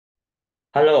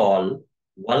Hello all,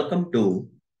 welcome to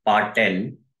part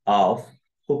 10 of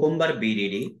Cucumber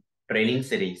BDD training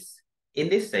series. In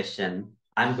this session,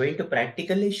 I'm going to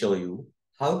practically show you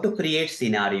how to create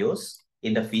scenarios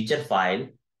in the feature file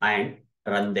and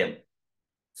run them.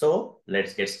 So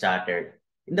let's get started.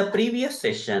 In the previous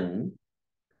session,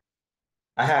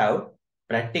 I have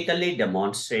practically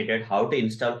demonstrated how to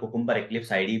install Cucumber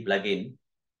Eclipse IDE plugin.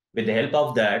 With the help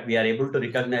of that, we are able to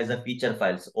recognize the feature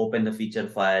files, open the feature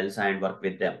files and work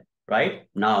with them, right?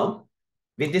 Now,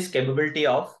 with this capability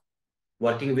of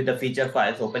working with the feature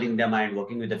files, opening them and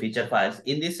working with the feature files,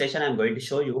 in this session, I'm going to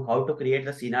show you how to create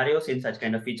the scenarios in such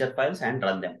kind of feature files and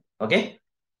run them, okay?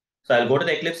 So I'll go to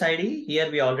the Eclipse IDE. Here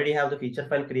we already have the feature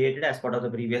file created as part of the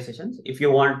previous sessions. If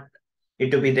you want it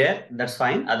to be there, that's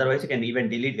fine. Otherwise, you can even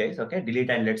delete, guys, okay? Delete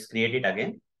and let's create it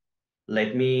again.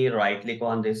 Let me right click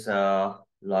on this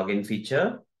login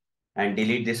feature and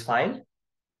delete this file.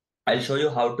 I'll show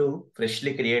you how to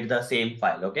freshly create the same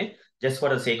file, okay? Just for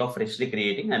the sake of freshly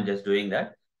creating, I'm just doing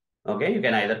that. Okay, you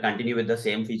can either continue with the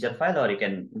same feature file or you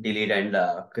can delete and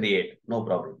create, no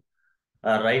problem.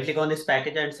 Right click on this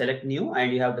package and select new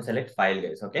and you have to select file,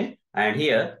 guys, okay? And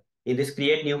here in this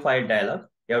create new file dialog,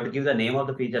 you have to give the name of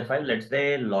the feature file. Let's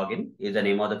say login is the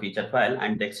name of the feature file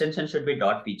and the extension should be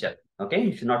dot feature, okay?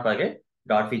 You should not forget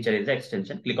dot feature is the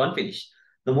extension. Click on finish.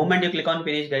 The moment you click on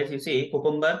finish, guys, you see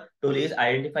Cucumber tool is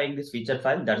identifying this feature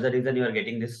file. That's the reason you are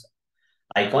getting this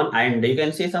icon and you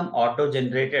can see some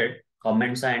auto-generated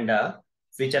comments and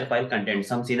feature file content.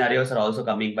 Some scenarios are also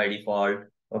coming by default.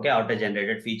 Okay,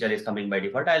 auto-generated feature is coming by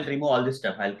default. I'll remove all this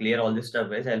stuff. I'll clear all this stuff,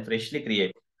 guys. I'll freshly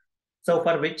create. So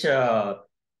for which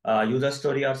user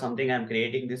story or something, I'm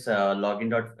creating this login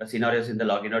dot scenarios in the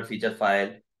login dot feature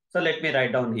file. So let me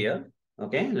write down here.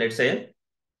 Okay, let's say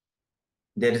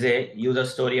there is a user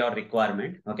story or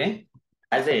requirement. Okay,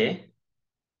 as a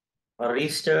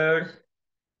registered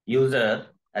user,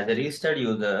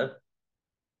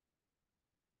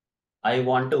 I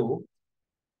want to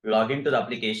log into the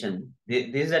application. This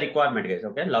is a requirement, guys.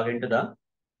 Okay, log into the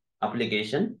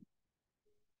application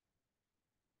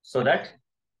so that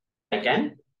I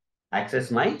can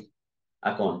access my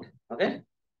account. Okay,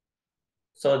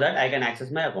 so that I can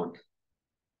access my account.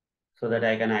 So that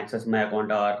I can access my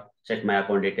account or check my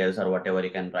account details or whatever you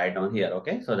can write down here.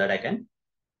 Okay, so that I can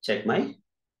check my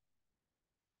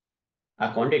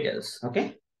account details.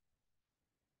 Okay,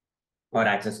 or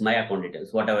access my account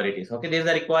details, whatever it is. Okay, this is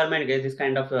a requirement, guys. This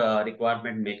kind of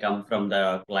requirement may come from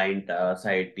the client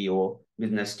side PO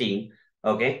business team.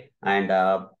 Okay, and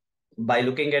by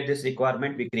looking at this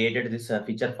requirement, we created this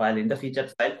feature file. In the feature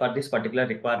file for this particular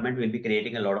requirement, we'll be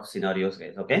creating a lot of scenarios,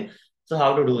 guys. Okay, so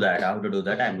how to do that?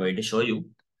 I'm going to show you.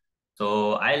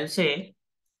 So I'll say,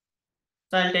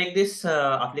 so I'll take this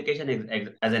application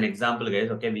as an example, guys.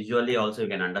 Okay, visually also you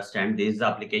can understand this is the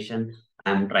application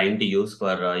I'm trying to use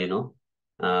for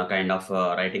kind of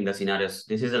writing the scenarios.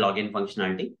 This is a login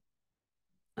functionality.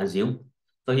 Assume.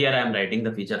 So here I am writing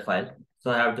the feature file. So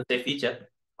I have to say feature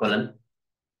colon.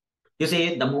 You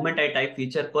see, the moment I type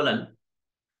feature colon,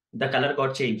 the color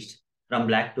got changed from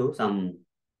black to some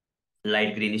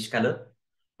light greenish color.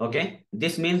 Okay,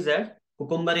 this means that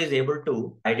Cucumber is able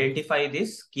to identify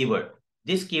this keyword.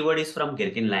 This keyword is from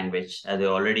Gherkin language, as I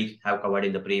already have covered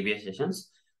in the previous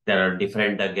sessions. There are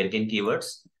different Gherkin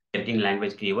keywords, Gherkin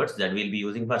language keywords that we'll be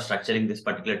using for structuring this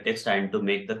particular text and to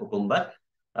make the Cucumber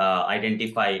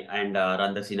identify and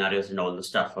run the scenarios and all the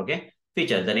stuff. Okay,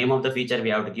 feature, the name of the feature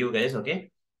we have to give, guys. Okay,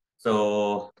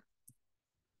 so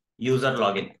user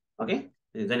login. Okay,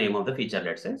 this is the name of the feature.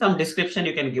 Let's say some description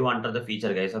you can give under the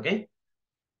feature, guys. Okay,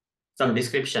 some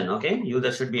description. Okay,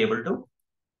 user should be able to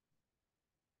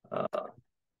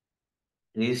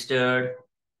registered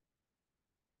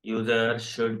user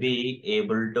should be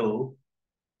able to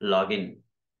log in,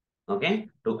 okay,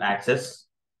 to access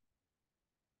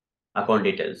account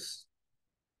details.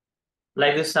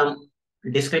 Like this, some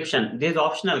description. This is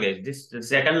optional, guys. This the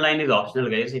second line is optional,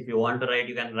 guys. If you want to write,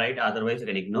 you can write. Otherwise, you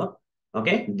can ignore.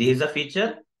 Okay, this is a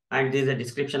feature, and this is a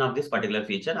description of this particular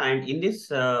feature. And in this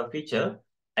feature,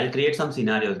 I'll create some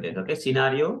scenarios, guys. Okay,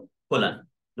 scenario colon.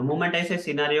 The moment I say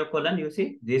scenario colon, you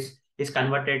see this is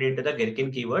converted into the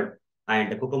Gherkin keyword, and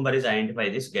Cucumber is identify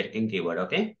this Gherkin keyword.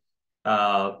 Okay.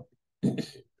 Uh,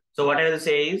 so what I will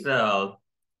say is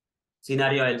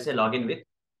scenario. I'll say login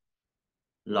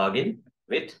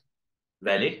with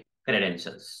valid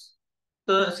credentials.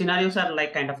 So scenarios are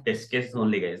like kind of test cases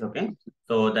only, guys. Okay.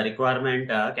 So the requirement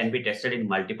can be tested in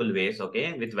multiple ways.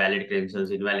 Okay, with valid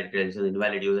credentials, invalid credentials,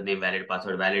 invalid username, valid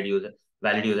password, valid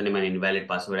username and invalid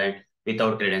password, and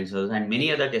without credentials, and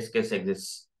many other test cases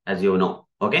exist, as you know.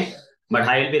 Okay, but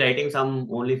I will be writing some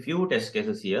only few test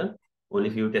cases here. only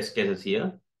few test cases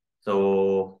here.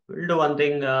 So we'll do one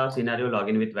thing, scenario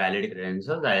login with valid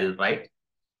credentials. I'll write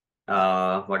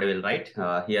what I will write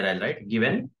here. I'll write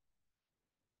given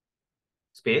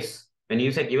space. When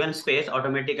you say given space,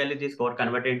 automatically this code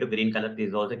converted into green color. This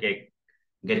is also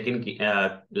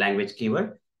Gherkin language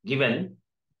keyword. Given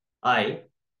I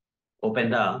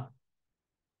open the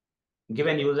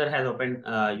given user has opened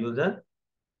user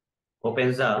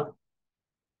opens the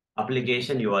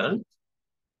application URL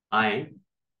and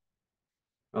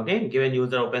okay, given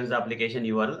user opens the application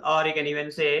URL, or you can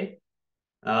even say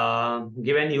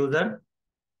given user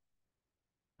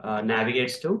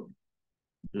navigates to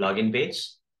login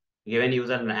page. Given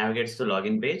user navigates to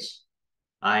login page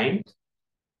and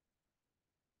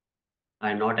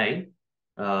not and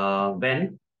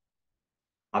when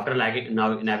after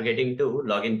navigating to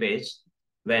login page,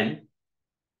 when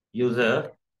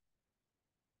user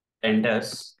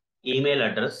enters email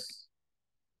address.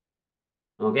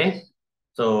 Okay,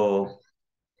 so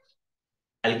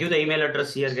I'll give the email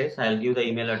address here, guys. I'll give the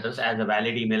email address as a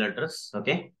valid email address.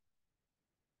 Okay,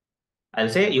 I'll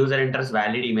say user enters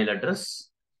valid email address,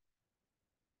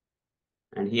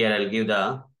 and here I'll give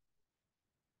the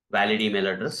valid email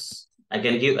address. I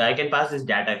can pass this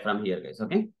data from here, guys.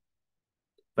 Okay,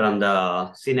 from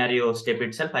the scenario step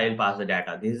itself, I will pass the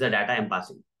data. This is the data I'm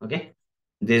passing. Okay,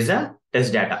 this is the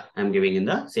test data I'm giving in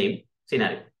the same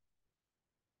scenario.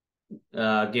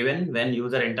 Given when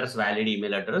user enters valid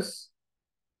email address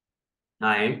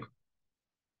and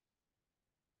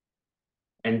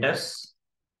enters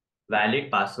valid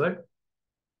password,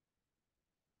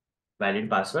 valid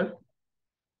password,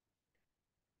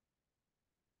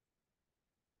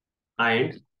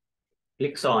 and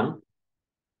clicks on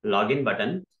login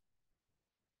button,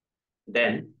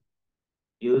 then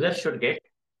user should get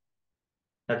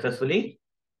successfully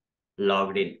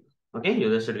logged in. Okay,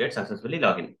 user should get successfully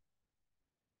logged in.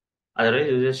 Otherwise,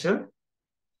 user should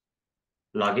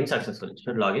log in successfully.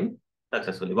 Should log in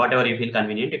successfully. Whatever you feel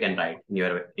convenient, you can write in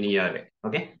your way.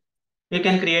 Okay, you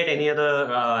can create any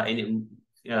other any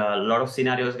lot of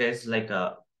scenarios, guys. Like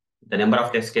the number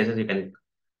of test cases you can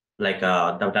like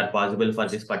that are possible for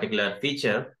this particular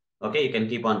feature. Okay, you can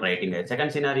keep on writing it.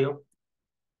 Second scenario,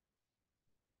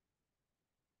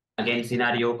 again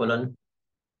scenario colon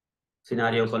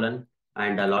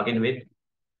and login with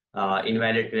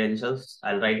invalid credentials.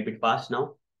 I'll write a bit fast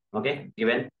now. Okay,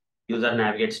 given user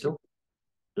navigates to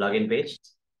login page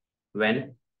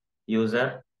when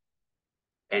user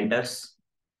enters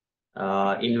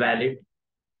invalid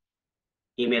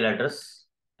email address.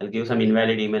 I'll give some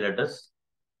invalid email address.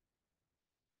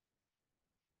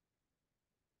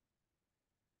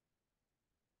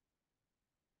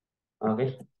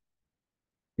 Okay,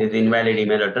 this is invalid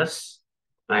email address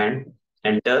and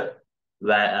enter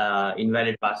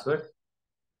invalid password.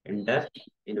 Enter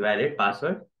invalid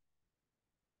password.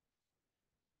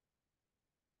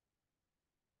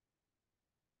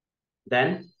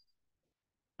 Then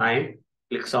and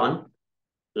clicks on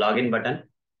login button.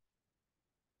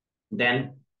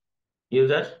 Then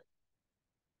user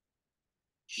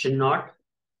should not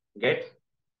get.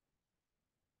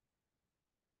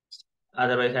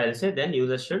 Otherwise, I'll say then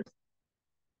user should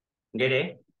get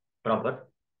a proper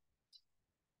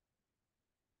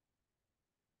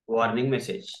warning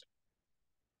message.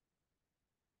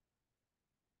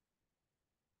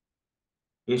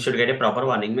 You should get a proper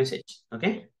warning message.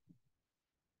 Okay.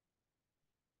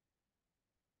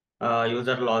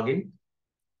 User login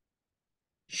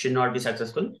should not be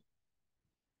successful.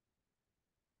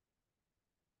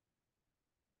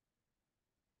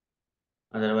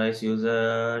 Otherwise,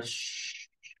 user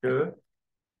should.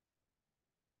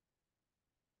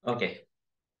 Okay.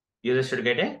 User should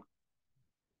get a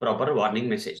proper warning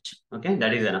message. Okay.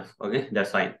 That is enough. Okay.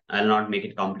 That's fine. I'll not make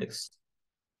it complex.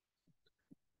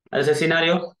 As a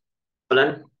scenario,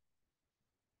 colon,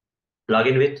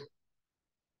 login with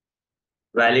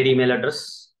valid email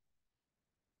address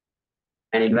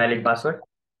and invalid password.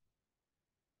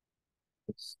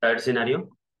 Third scenario.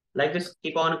 Like this,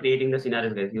 keep on creating the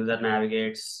scenarios, guys. User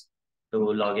navigates to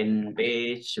login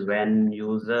page when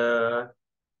user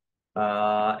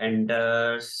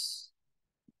enters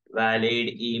valid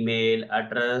email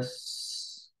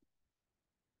address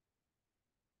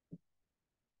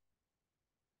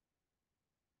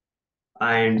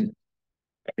and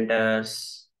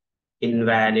enters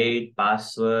invalid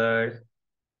password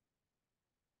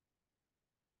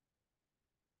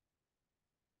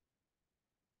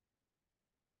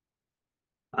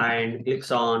and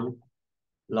clicks on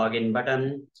login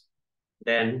button,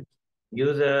 then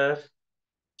user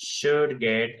should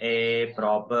get a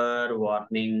proper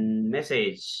warning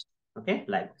message. Okay,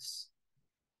 like this.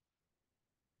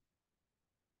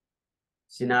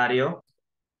 scenario,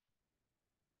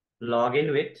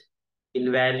 login with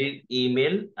invalid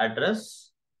email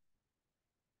address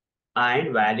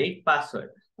and valid password.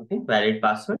 Okay, valid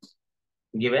password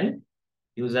given.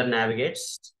 User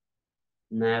navigates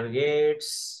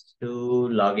to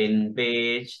login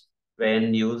page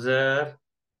when user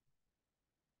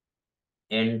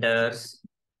enters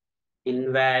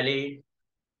invalid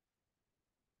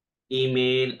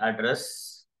email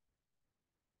address.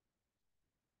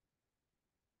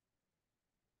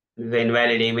 The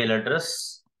invalid email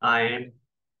address and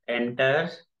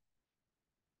enter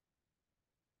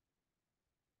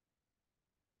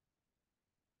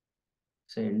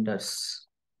senders.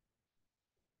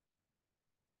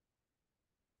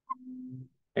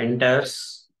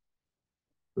 Enters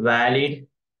valid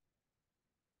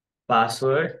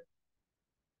password.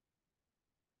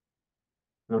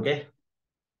 Okay,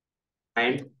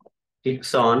 and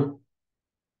clicks on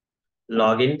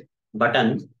login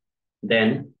button,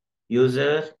 then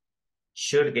user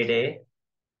should get a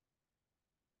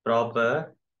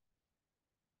proper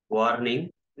warning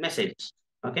message.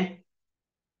 Okay,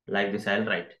 like this I'll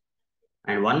write.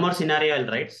 And one more scenario I'll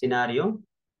write. Scenario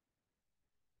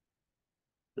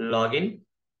login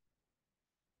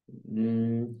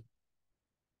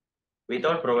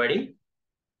without providing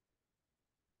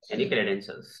any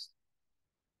credentials.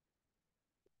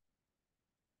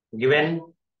 Given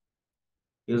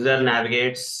user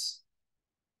navigates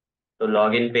to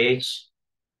login page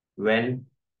when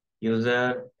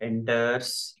user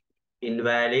enters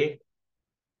invalid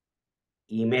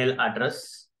email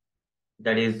address,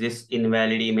 that is this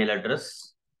invalid email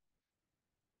address,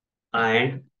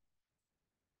 and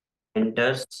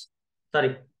enters,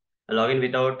 sorry, login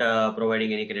without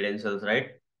providing any credentials, right?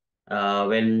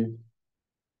 When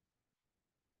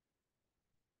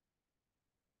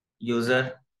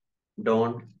user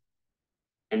don't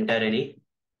enter any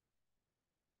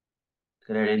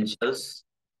credentials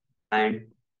and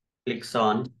clicks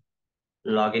on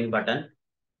login button,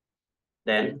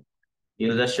 then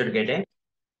user should get a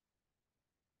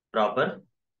proper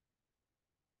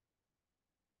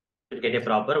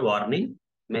warning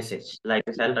message. Like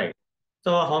this, I'll write.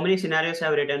 So how many scenarios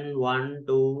have written? 1,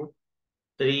 2,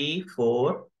 3,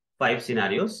 4, 5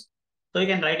 scenarios. So you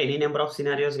can write any number of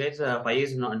scenarios, guys. Five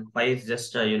is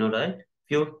just the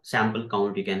few sample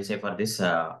count you can say for this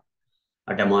a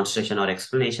demonstration or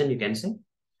explanation you can say.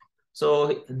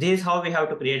 So this is how we have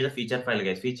to create the feature file,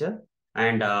 guys. Feature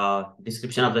and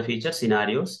description of the feature,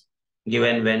 scenarios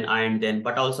given when and then,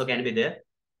 but also can be there.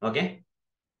 Okay.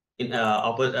 In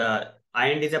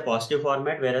and is a positive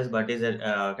format, whereas but is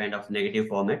a kind of negative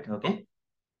format. Okay.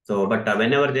 So, but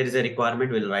whenever there is a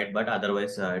requirement, we'll write, but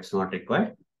otherwise it's not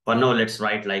required. For now, let's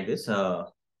write like this.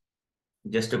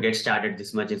 Just to get started,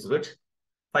 this much is good.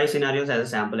 5 scenarios as a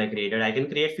sample I created. I can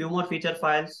create few more feature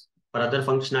files for other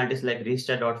functionalities like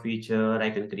register.feature. I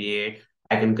can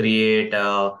create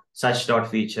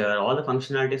search.feature, all the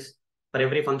functionalities. For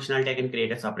every functionality, I can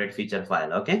create a separate feature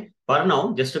file. Okay. For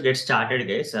now, just to get started,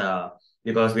 guys,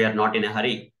 because we are not in a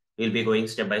hurry, we'll be going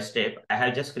step by step. I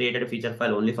have just created a feature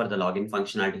file only for the login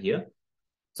functionality here.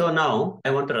 So now I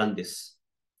want to run this.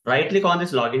 Right click on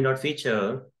this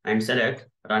login.feature and select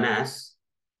run as.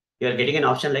 You are getting an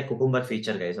option like Cucumber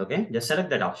feature, guys. Okay, just select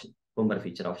that option, Cucumber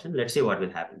feature option. Let's see what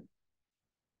will happen.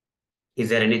 Is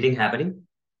there anything happening?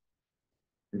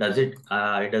 Does it?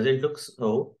 It doesn't look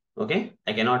so. Okay,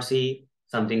 I cannot see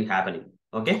something happening.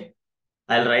 Okay,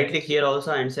 I'll right click here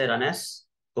also and say run as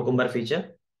Cucumber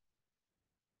feature.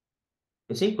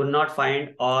 You see, could not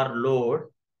find or load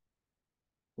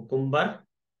Cucumber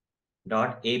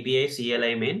dot API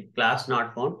CLI main class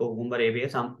not found Cucumber API.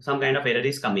 Some kind of error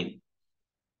is coming.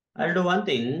 I'll do one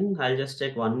thing. I'll just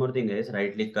check one more thing, guys.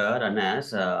 Right click run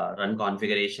as run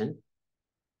configuration.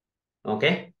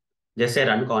 Okay, just say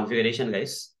run configuration,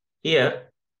 guys.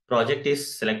 Here, project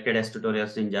is selected as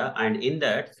Tutorials Ninja, and in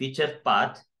that feature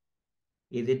path,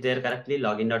 is it there correctly?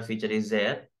 Login.feature is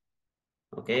there.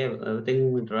 Okay,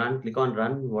 everything will run. Click on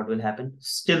run. What will happen?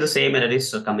 Still the same error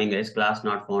is coming, guys. Class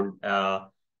not found.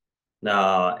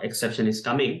 The exception is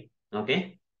coming.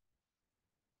 Okay.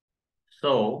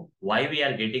 So why we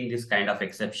are getting this kind of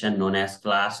exception known as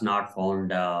class not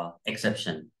found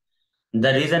exception?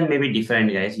 The reason may be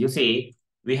different, guys. You see,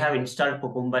 we have installed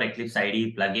Cucumber Eclipse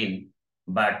IDE plugin,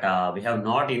 but we have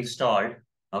not installed,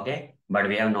 okay? But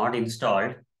we have not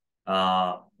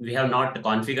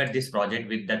configured this project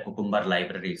with the Cucumber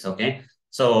libraries, okay?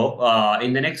 So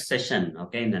in the next session,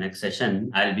 okay,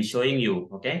 I'll be showing you,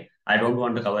 okay? I don't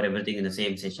want to cover everything in the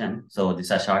same session. So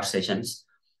these are short sessions.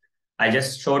 I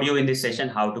just showed you in this session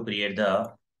how to create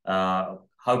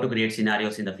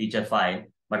scenarios in the feature file.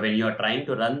 But when you are trying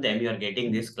to run them, you are getting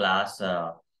this class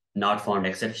not found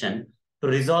exception. To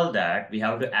resolve that, we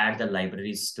have to add the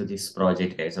libraries to this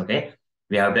project, guys. Okay,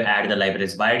 we have to add the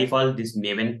libraries. By default, this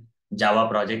Maven Java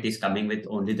project is coming with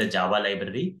only the Java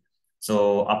library.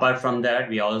 So apart from that,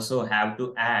 we also have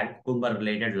to add Cucumber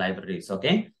related libraries.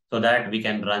 Okay, so that we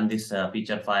can run this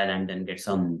feature file and then get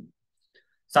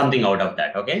something out of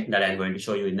that. Okay, that I'm going to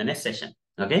show you in the next session.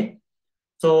 Okay.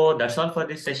 So that's all for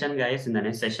this session, guys. In the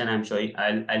next session, I'll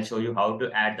show you how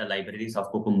to add the libraries of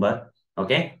Cucumber,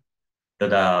 okay, to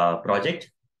the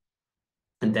project,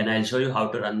 and then I'll show you how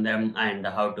to run them and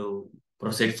how to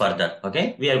proceed further.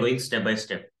 Okay, we are going step by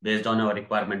step based on our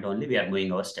requirement only. We are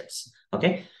going our steps.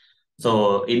 Okay.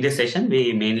 So in this session,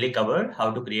 we mainly covered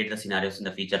how to create the scenarios in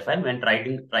the feature file. When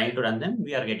trying to run them,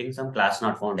 we are getting some class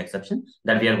not found exception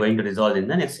that we are going to resolve in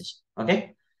the next session.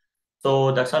 Okay.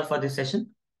 So that's all for this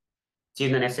session. See you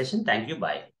in the next session. Thank you.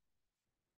 Bye.